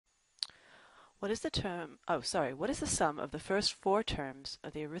What is the term? Oh, sorry. What is the sum of the first four terms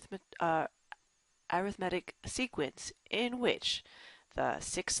of the arithmetic sequence in which the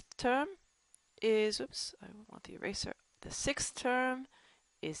sixth term is, oops, I want the eraser. The sixth term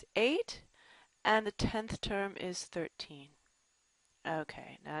is 8 and the 10th term is 13.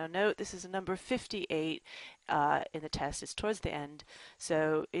 Okay, now note this is a number 58 in the test. It's towards the end,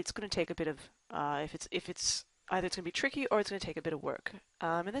 so it's going to take a bit of, if it's either it's going to be tricky or it's going to take a bit of work.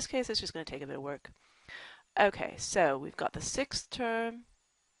 In this case, it's just going to take a bit of work. Okay, so we've got the sixth term,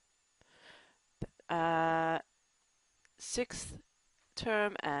 uh, sixth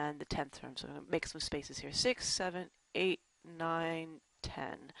term, and the 10th term. So I'm going to make some spaces here. 6, 7, 8, 9,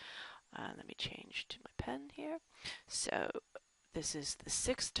 10. Let me change to my pen here. So this is the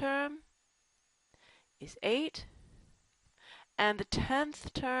sixth term is 8, and the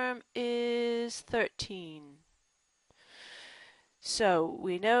 10th term is 13. So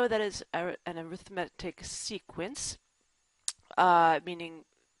we know that is an arithmetic sequence, meaning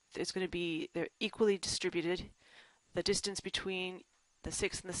it's going to be, they're equally distributed. The distance between the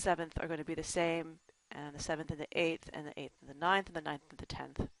 6th and the 7th are going to be the same, and the 7th and the 8th, and the 8th and the 9th, and the 9th and the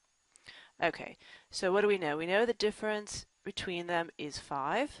 10th. Okay, so what do we know? We know the difference between them is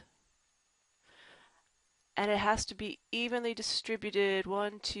 5. And it has to be evenly distributed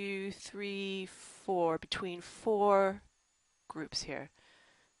 1, 2, 3, 4 between 4 groups here.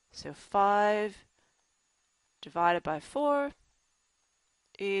 So 5 divided by 4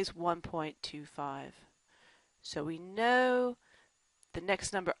 is 1.25. So we know the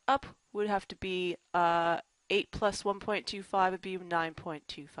next number up would have to be 8 plus 1.25 would be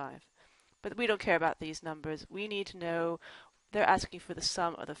 9.25. But we don't care about these numbers. We need to know they're asking for the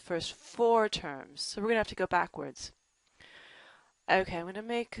sum of the first 4 terms. So we're going to have to go backwards. Okay, I'm going to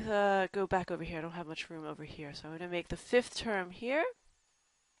make go back over here. I don't have much room over here. So I'm going to make the 5th term here,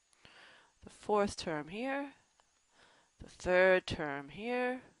 the 4th term here, the 3rd term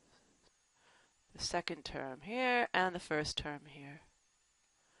here, the 2nd term here, and the 1st term here.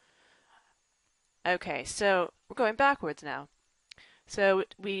 Okay, so we're going backwards now. So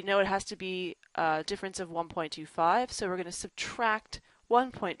we know it has to be a difference of 1.25, so we're going to subtract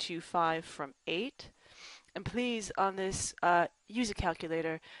 1.25 from 8. And please, on this, use a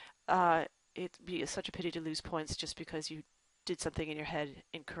calculator. It'd be such a pity to lose points just because you did something in your head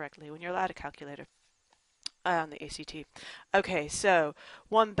incorrectly when you're allowed a calculator on the ACT. Okay, so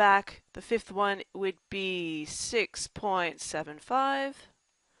 1 back, the 5th one would be 6.75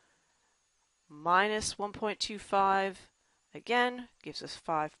 minus 1.25. Again, gives us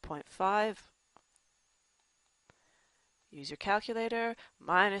 5.5. Use your calculator.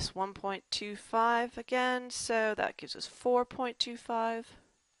 Minus 1.25 again, so that gives us 4.25.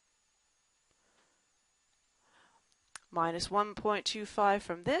 Minus 1.25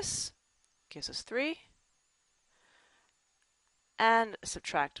 from this gives us 3. And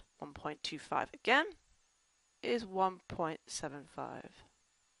subtract 1.25 again is 1.75.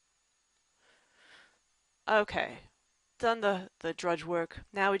 Okay. Done the drudge work.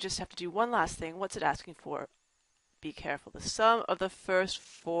 Now we just have to do one last thing. What's it asking for? Be careful. The sum of the first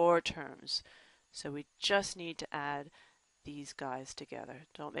 4 terms. So we just need to add these guys together.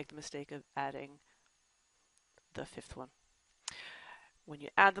 Don't make the mistake of adding the 5th one. When you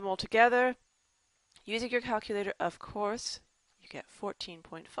add them all together, using your calculator, of course, you get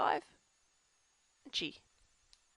 14.5 G.